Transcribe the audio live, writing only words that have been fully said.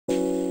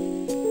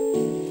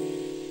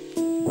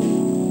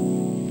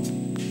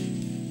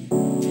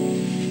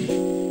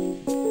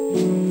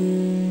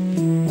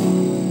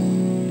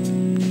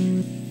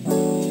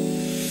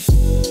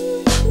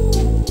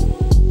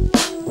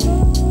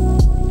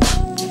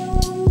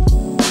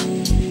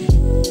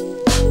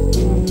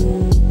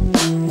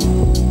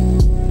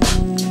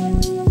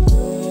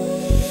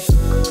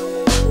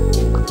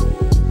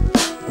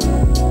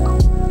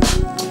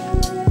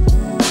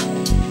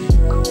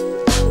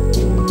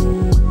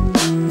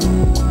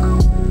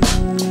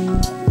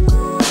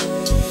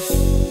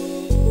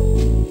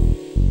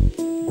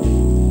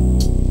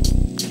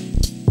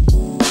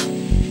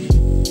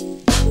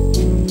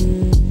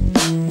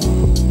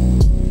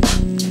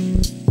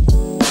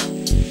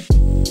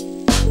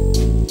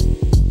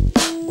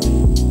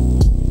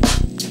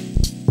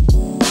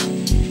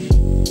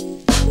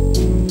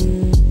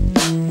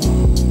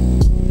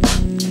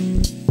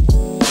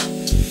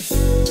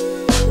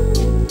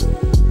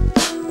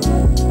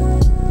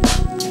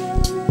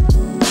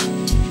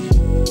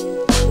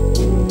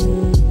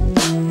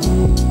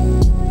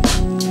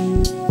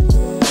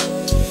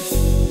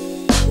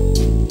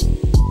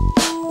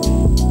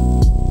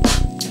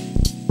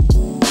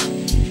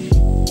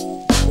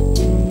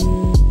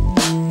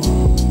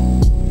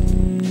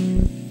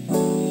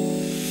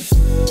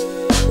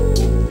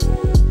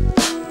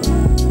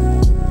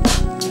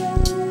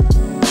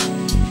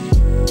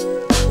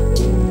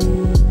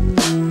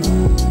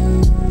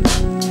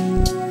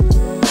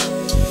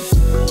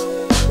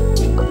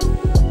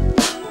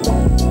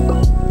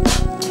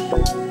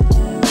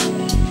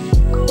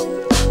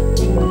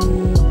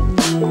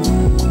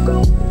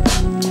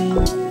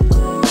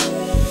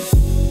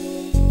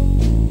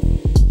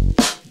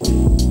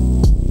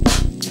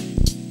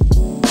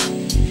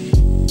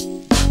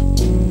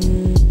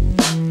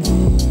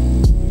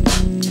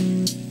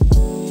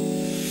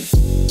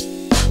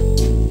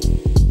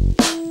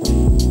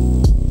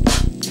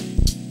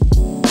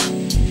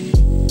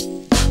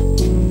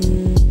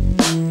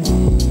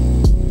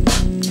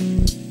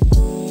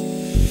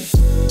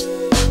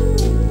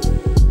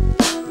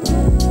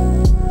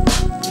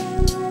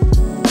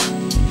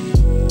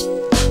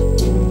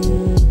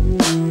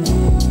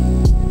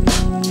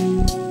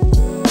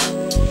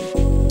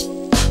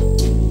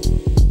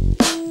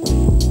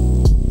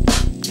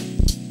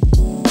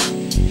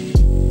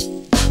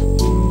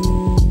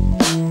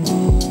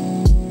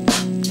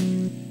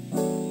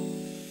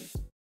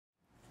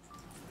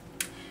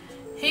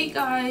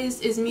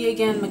it's me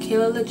again,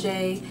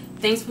 Myckayla.LAJAY.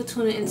 Thanks for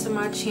tuning into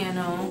my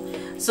channel.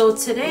 So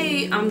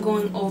today I'm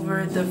going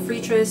over the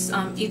TRESS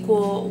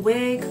Equal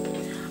wig.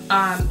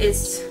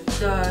 It's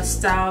the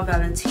style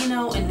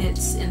Valentino and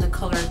it's in the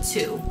color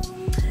 2.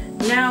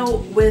 Now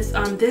with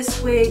this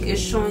wig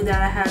is showing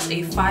that it has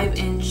a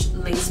 5-inch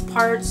lace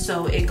part,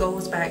 so it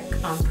goes back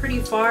pretty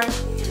far.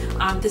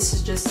 This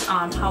is just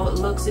how it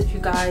looks if you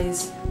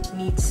guys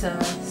need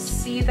to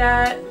see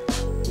that.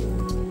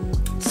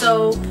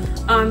 So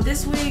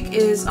this wig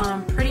is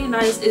pretty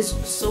nice. It's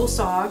so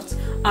soft.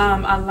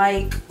 I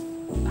like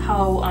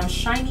how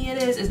shiny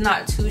it is. It's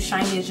not too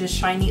shiny, it's just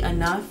shiny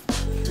enough.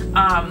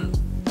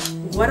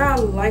 What I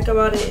like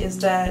about it is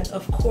that,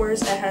 of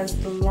course, it has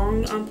the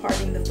long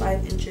parting, the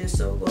 5 inches,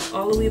 so it goes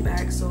all the way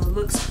back, so it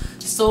looks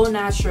so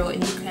natural,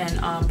 and you can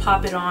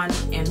pop it on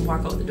and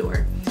walk out the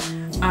door.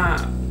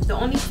 The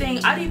only thing,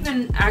 I didn't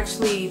even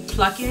actually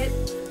pluck it.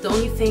 The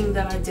only thing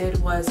that I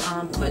did was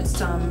put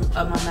some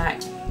of my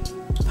MAC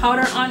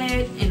powder on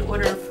it in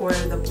order for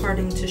the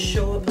parting to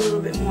show up a little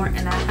bit more,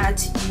 and I had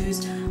to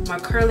use my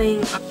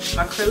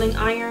curling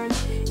iron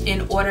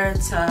in order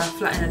to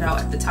flatten it out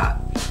at the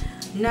top.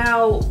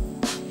 Now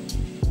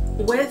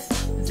with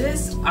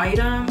this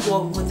item,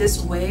 well, with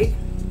this wig,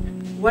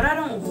 what I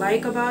don't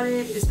like about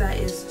it is that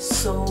it's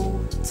so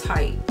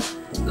tight.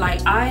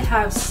 Like, I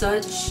have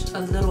such a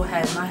little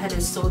head. My head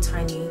is so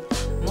tiny.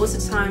 Most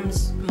of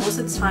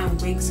the time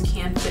wigs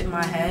can fit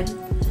my head,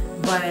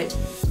 but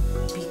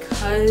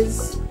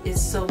because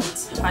it's so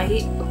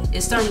tight,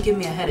 it's starting to give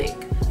me a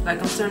headache. Like,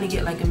 I'm starting to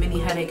get like a mini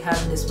headache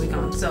having this wig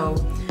on. So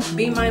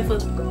be mindful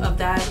of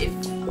that.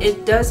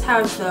 It does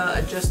have the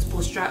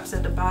adjustable straps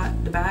at the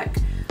back,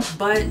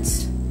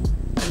 but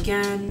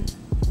again,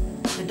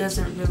 it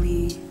doesn't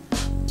really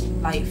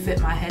like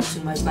fit my head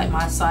too much. Like,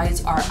 my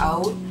sides are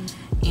out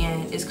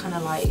and it's kind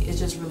of like, it's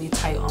just really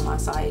tight on my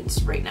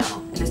sides right now,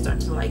 and it's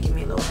starting to like give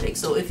me a little headache.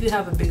 So if you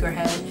have a bigger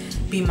head,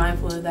 be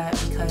mindful of that,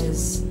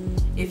 because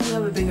if you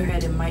have a bigger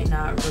head, it might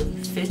not really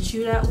fit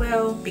you that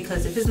well.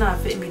 Because if it's not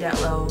fitting me that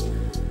well,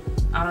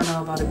 I don't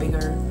know about a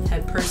bigger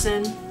head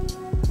person.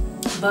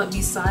 But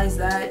besides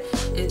that,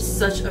 it's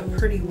such a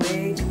pretty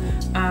wig.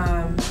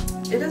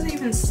 It doesn't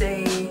even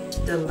say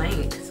the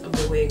length of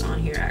the wig on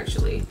here,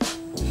 actually.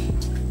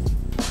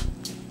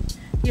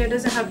 Yeah, it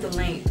doesn't have the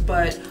length,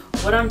 but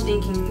what I'm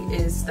thinking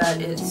is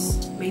that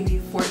it's maybe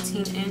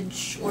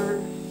 14-inch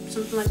or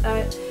something like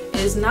that.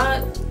 It's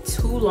not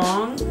too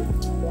long.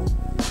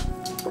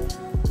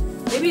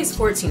 Maybe it's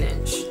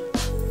 14-inch.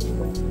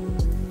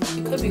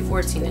 It could be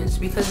 14-inch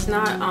because it's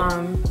not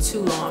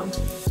too long,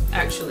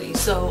 actually.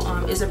 So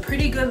it's a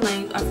pretty good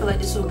length. I feel like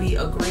this will be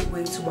a great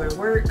wig to wear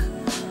work.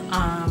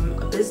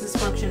 A business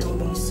function, it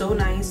will be so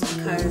nice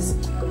because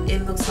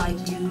it looks like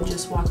you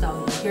just walked out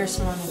of the hair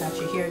salon and got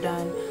your hair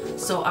done.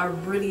 So I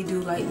really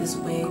do like this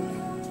wig,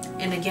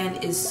 and again,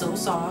 it's so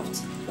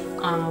soft.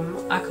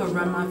 I could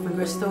run my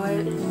fingers through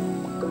it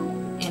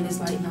and it's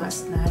like not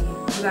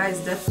snagging. You guys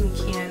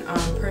definitely can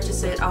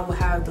purchase it. I will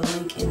have the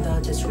link in the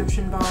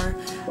description bar.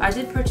 I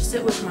did purchase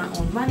it with my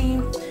own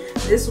money.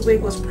 This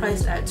wig was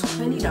priced at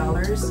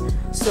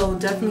 $20, so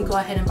definitely go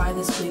ahead and buy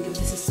this wig if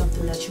this is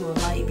something that you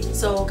would like.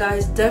 So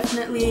guys,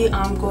 definitely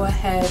go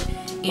ahead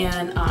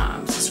and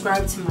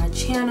subscribe to my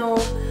channel,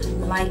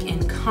 like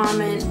and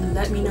comment.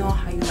 Let me know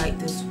how you like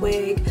this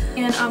wig,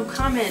 and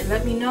comment,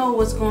 let me know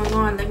what's going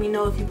on. Let me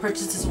know if you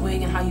purchased this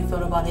wig and how you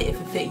felt about it, if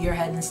it fit your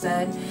head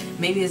instead.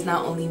 Maybe it's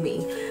not only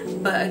me.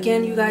 But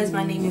again, you guys,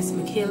 my name is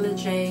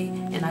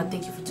Myckayla.LAJAY, and I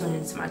thank you for tuning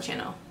into my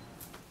channel.